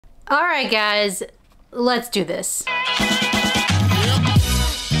All right, guys, let's do this.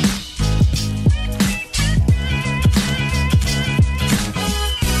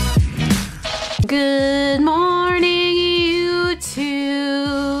 Good morning, YouTube.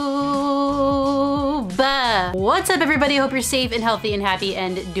 What's up, everybody? Hope you're safe and healthy and happy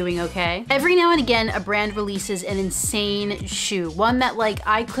and doing okay. Every now and again, a brand releases an insane shoe, one that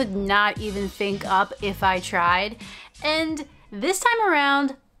I could not even think up if I tried. And this time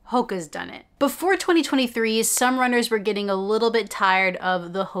around, Hoka's done it. Before 2023, some runners were getting a little bit tired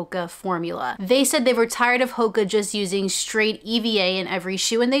of the Hoka formula. They said they were tired of Hoka just using straight EVA in every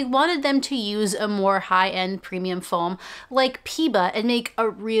shoe, and they wanted them to use a more high-end premium foam like PIBA and make a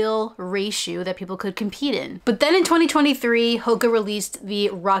real race shoe that people could compete in. But then in 2023, Hoka released the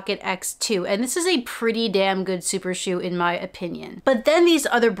Rocket X2, and this is a pretty damn good super shoe in my opinion. But then these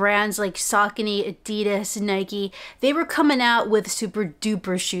other brands like Saucony, Adidas, Nike, they were coming out with super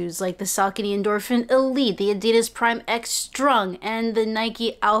duper shoes like the Saucony Endorphin Elite, the Adidas Prime X Strung, and the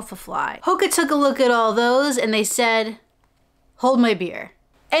Nike Alpha Fly. Hoka took a look at all those and they said, hold my beer.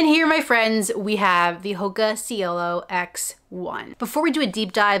 And here, my friends, we have the Hoka Cielo X1. Before we do a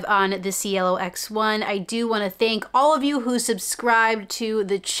deep dive on the Cielo X1, I do want to thank all of you who subscribed to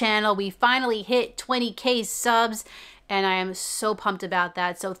the channel. We finally hit 20K subs, and I am so pumped about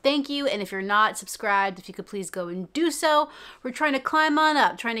that. So thank you. And if you're not subscribed, if you could please go and do so. We're trying to climb on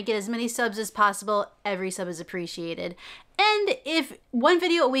up, trying to get as many subs as possible. Every sub is appreciated. And if one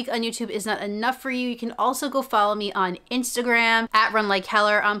video a week on YouTube is not enough for you, you can also go follow me on Instagram at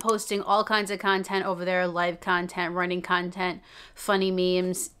RunLikeHeller. I'm posting all kinds of content over there, live content, running content, funny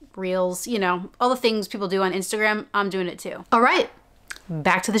memes, reels, you know, all the things people do on Instagram. I'm doing it too. All right,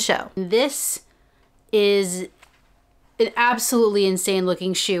 back to the show. This is an absolutely insane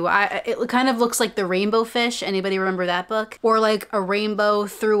looking shoe. It kind of looks like the Rainbow Fish. Anybody remember that book? Or like a rainbow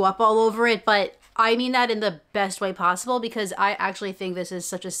threw up all over it, but I mean that in the best way possible because I actually think this is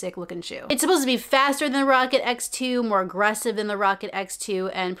such a sick looking shoe. It's supposed to be faster than the Rocket X2, more aggressive than the Rocket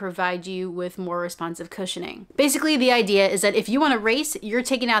X2, and provide you with more responsive cushioning. Basically, the idea is that if you want to race, you're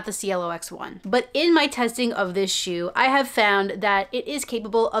taking out the Cielo X1. But in my testing of this shoe, I have found that it is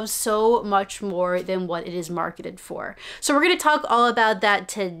capable of so much more than what it is marketed for. So we're going to talk all about that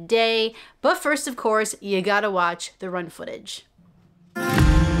today. But first, of course, you gotta watch the run footage.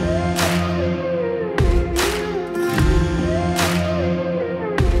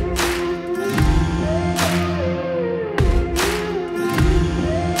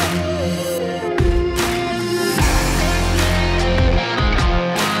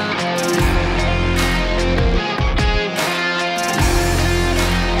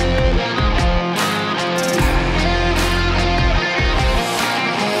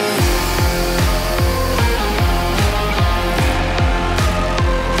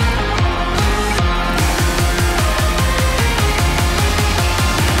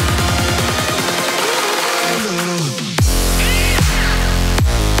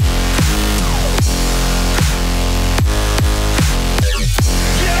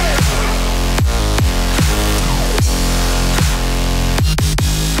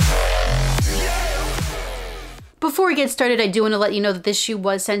 Before we get started, I do want to let you know that this shoe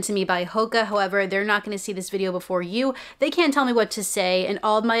was sent to me by Hoka. However, they're not going to see this video before you. They can't tell me what to say, and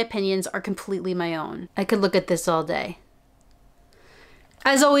all of my opinions are completely my own. I could look at this all day.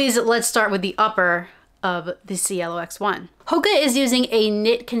 As always, let's start with the upper of the Cielo X1. Hoka is using a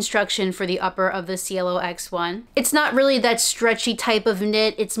knit construction for the upper of the Cielo X1. It's not really that stretchy type of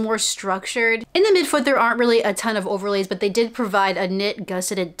knit, it's more structured. In the midfoot, there aren't really a ton of overlays, but they did provide a knit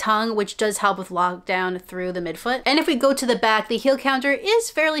gusseted tongue, which does help with lockdown through the midfoot. And if we go to the back, the heel counter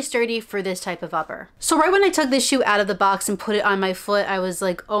is fairly sturdy for this type of upper. So right when I took this shoe out of the box and put it on my foot, I was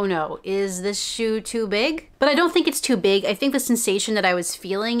like, oh no, is this shoe too big? But I don't think it's too big. I think the sensation that I was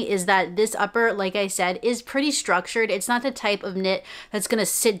feeling is that this upper, like I said, is pretty structured. It's not the type of knit that's gonna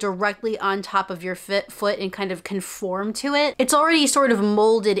sit directly on top of your foot and kind of conform to it. It's already sort of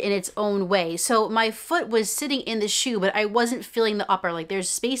molded in its own way. So my foot was sitting in the shoe, but I wasn't feeling the upper. Like there's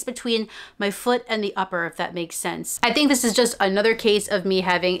space between my foot and the upper, if that makes sense. I think this is just another case of me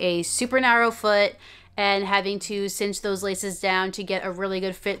having a super narrow foot and having to cinch those laces down to get a really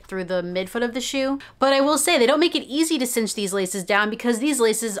good fit through the midfoot of the shoe. But I will say they don't make it easy to cinch these laces down because these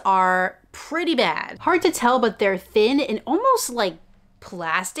laces are pretty bad. Hard to tell, but they're thin and almost like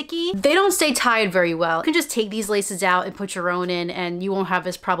plasticky. They don't stay tied very well. You can just take these laces out and put your own in and you won't have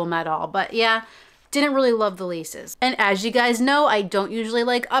this problem at all. But yeah, didn't really love the laces. And as you guys know, I don't usually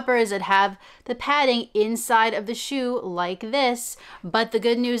like uppers that have the padding inside of the shoe like this. But the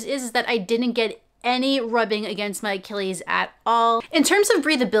good news is that I didn't get any rubbing against my Achilles at all. In terms of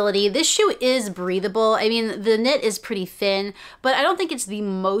breathability, this shoe is breathable. I mean, the knit is pretty thin, but I don't think it's the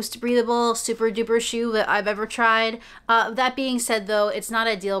most breathable super duper shoe that I've ever tried. That being said though, it's not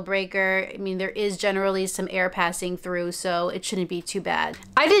a deal breaker. I mean, there is generally some air passing through, so it shouldn't be too bad.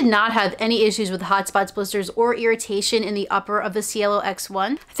 I did not have any issues with hot spots, blisters, or irritation in the upper of the Cielo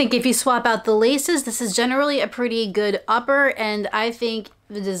X1. I think if you swap out the laces, this is generally a pretty good upper, and I think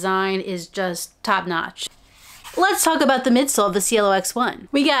the design is just top notch. Let's talk about the midsole of the Cielo X1.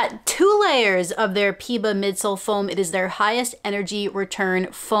 We got 2 layers of their PIBA midsole foam. It is their highest energy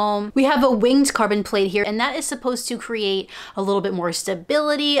return foam. We have a winged carbon plate here, and that is supposed to create a little bit more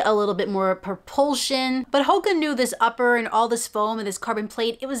stability, a little bit more propulsion. But Hoka knew this upper and all this foam and this carbon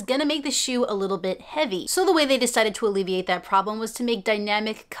plate, it was gonna make the shoe a little bit heavy. So the way they decided to alleviate that problem was to make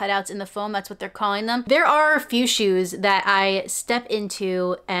dynamic cutouts in the foam. That's what they're calling them. There are a few shoes that I step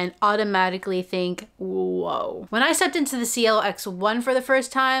into and automatically think, whoa. When I stepped into the Cielo X1 for the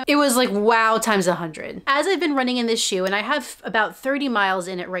first time, it was like wow times 100. As I've been running in this shoe, and I have about 30 miles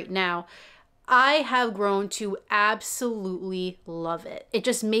in it right now, I have grown to absolutely love it. It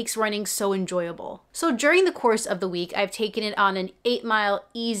just makes running so enjoyable. So during the course of the week, I've taken it on an 8-mile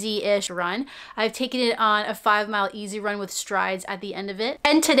easy-ish run. I've taken it on a 5-mile easy run with strides at the end of it.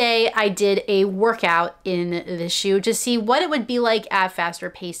 And today I did a workout in this shoe to see what it would be like at faster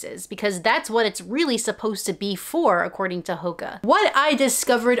paces, because that's what it's really supposed to be for, according to Hoka. What I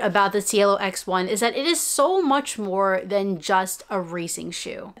discovered about the Cielo X1 is that it is so much more than just a racing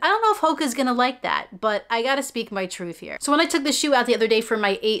shoe. I don't know if Hoka's gonna like that, but I gotta speak my truth here. So when I took the shoe out the other day for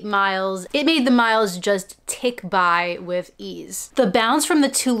my 8 miles, it made the miles just tick by with ease. The bounce from the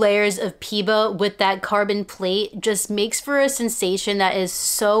 2 layers of PIBA with that carbon plate just makes for a sensation that is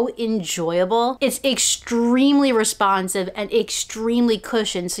so enjoyable. It's extremely responsive and extremely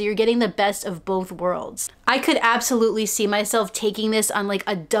cushioned, so you're getting the best of both worlds. I could absolutely see myself taking this on like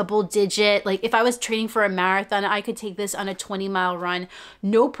a double digit, like if I was training for a marathon, I could take this on a 20-mile run,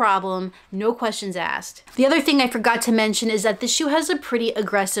 no problem, no questions asked. The other thing I forgot to mention is that the shoe has a pretty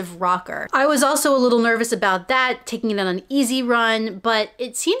aggressive rocker. I was also a little nervous about that, taking it on an easy run, but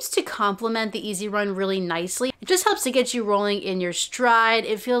it seems to complement the easy run really nicely. It just helps to get you rolling in your stride.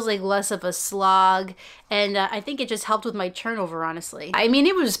 It feels like less of a slog, and I think it just helped with my turnover, honestly. I mean,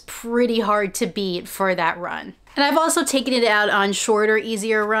 it was pretty hard to beat for that run. And I've also taken it out on shorter,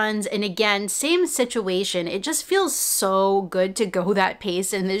 easier runs. And again, same situation. It just feels so good to go that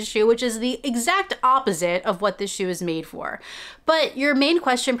pace in this shoe, which is the exact opposite of what this shoe is made for. But your main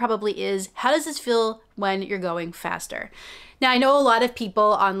question probably is, how does this feel when you're going faster? Now, I know a lot of people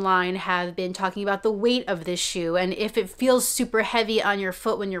online have been talking about the weight of this shoe and if it feels super heavy on your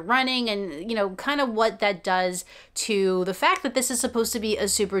foot when you're running, and you know, kind of what that does to the fact that this is supposed to be a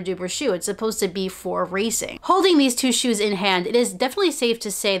super duper shoe. It's supposed to be for racing. Holding these 2 shoes in hand, it is definitely safe to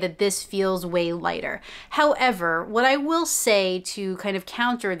say that this feels way lighter. However, what I will say to kind of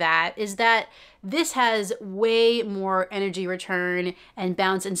counter that is that this has way more energy return and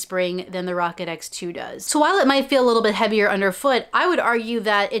bounce and spring than the Rocket X2 does. So while it might feel a little bit heavier underfoot, I would argue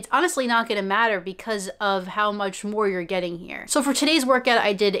that it's honestly not gonna matter because of how much more you're getting here. So for today's workout,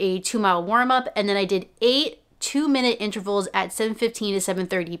 I did a 2-mile warm up, and then I did 8 2-minute intervals at 7:15 to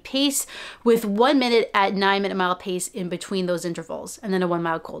 7:30 pace with 1 minute at 9-minute mile pace in between those intervals, and then a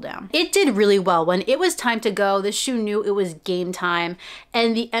 1-mile cool down. It did really well. When it was time to go, the shoe knew it was game time,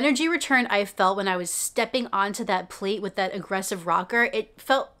 and the energy return I felt when I was stepping onto that plate with that aggressive rocker, it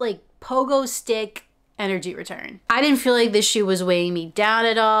felt like pogo stick energy return. I didn't feel like this shoe was weighing me down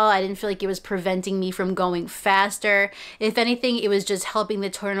at all. I didn't feel like it was preventing me from going faster. If anything, it was just helping the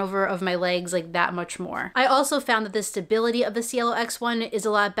turnover of my legs like that much more. I also found that the stability of the Cielo X1 is a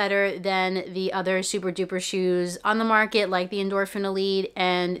lot better than the other super duper shoes on the market, like the Endorphin Elite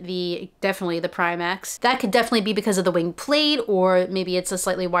and definitely the Prime X. That could definitely be because of the wing plate, or maybe it's a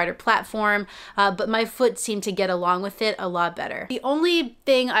slightly wider platform, but my foot seemed to get along with it a lot better. The only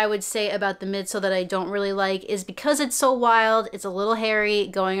thing I would say about the midsole that I don't really like is because it's so wild, it's a little hairy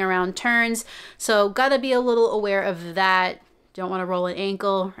going around turns, so gotta be a little aware of that. Don't want to roll an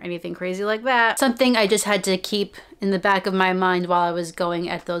ankle or anything crazy like that. Something I just had to keep in the back of my mind while I was going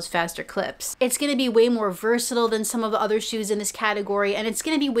at those faster clips. It's going to be way more versatile than some of the other shoes in this category, and it's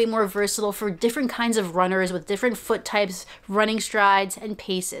going to be way more versatile for different kinds of runners with different foot types, running strides, and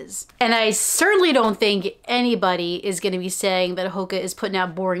paces. And I certainly don't think anybody is going to be saying that Hoka is putting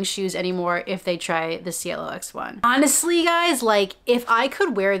out boring shoes anymore if they try the Cielo X1. Honestly, guys, like if I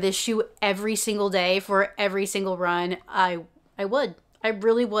could wear this shoe every single day for every single run, I would. I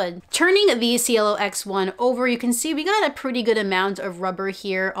really would. Turning the Cielo X1 over, you can see we got a pretty good amount of rubber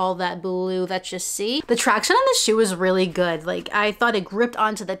here, all that blue, let's just see. The traction on the shoe is really good. Like, I thought it gripped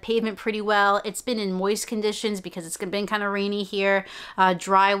onto the pavement pretty well. It's been in moist conditions because it's been kind of rainy here,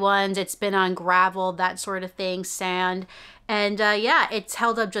 dry ones, it's been on gravel, that sort of thing, sand. And yeah, it's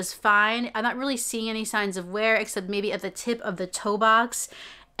held up just fine. I'm not really seeing any signs of wear except maybe at the tip of the toe box.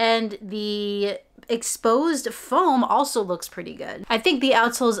 And the exposed foam also looks pretty good. I think the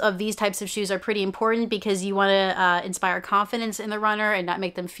outsoles of these types of shoes are pretty important because you want to inspire confidence in the runner and not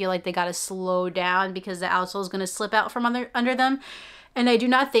make them feel like they got to slow down because the outsole is going to slip out from under them. And I do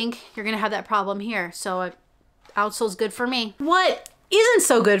not think you're going to have that problem here. So outsole's good for me. What isn't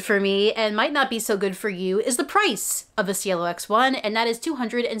so good for me and might not be so good for you is the price of the Cielo X1, and that is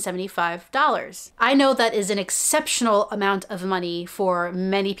 $275. I know that is an exceptional amount of money for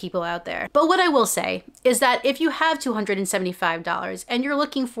many people out there. But what I will say is that if you have $275 and you're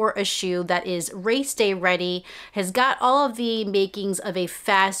looking for a shoe that is race day ready, has got all of the makings of a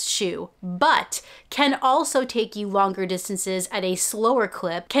fast shoe, but can also take you longer distances at a slower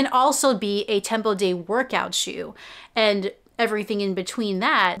clip, can also be a tempo day workout shoe, and everything in between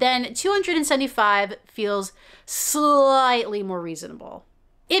that, then $275 feels slightly more reasonable.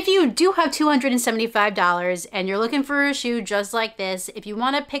 If you do have $275 and you're looking for a shoe just like this, if you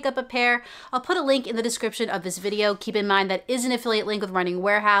want to pick up a pair, I'll put a link in the description of this video. Keep in mind that is an affiliate link with Running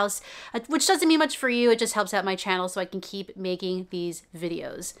Warehouse, which doesn't mean much for you. It just helps out my channel so I can keep making these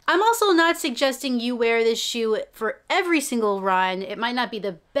videos. I'm also not suggesting you wear this shoe for every single run. It might not be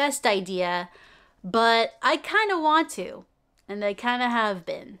the best idea, but I kind of want to. And they kind of have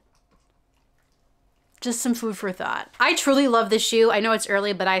been. Just some food for thought. I truly love this shoe. I know it's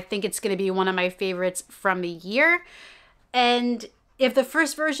early, but I think it's going to be one of my favorites from the year. And if the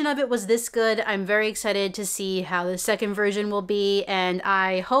first version of it was this good, I'm very excited to see how the second version will be. And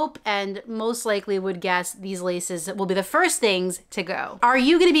I hope and most likely would guess these laces will be the first things to go. Are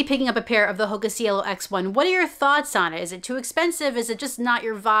you going to be picking up a pair of the Hoka Cielo X1? What are your thoughts on it? Is it too expensive? Is it just not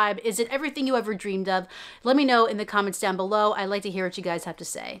your vibe? Is it everything you ever dreamed of? Let me know in the comments down below. I'd like to hear what you guys have to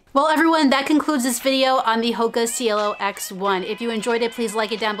say. Well, everyone, that concludes this video on the Hoka Cielo X1. If you enjoyed it, please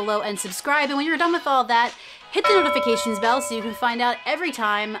like it down below and subscribe. And when you're done with all that, hit the notifications bell so you can find out every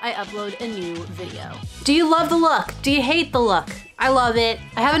time I upload a new video. Do you love the look? Do you hate the look? I love it.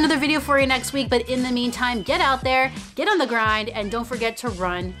 I have another video for you next week, but in the meantime, get out there, get on the grind, and don't forget to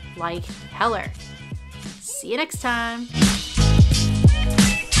run like heller. See you next time.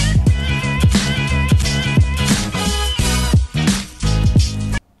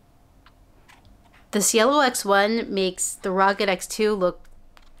 The Cielo X1 makes the Rocket X2 look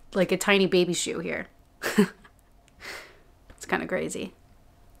like a tiny baby shoe here. It's kind of crazy.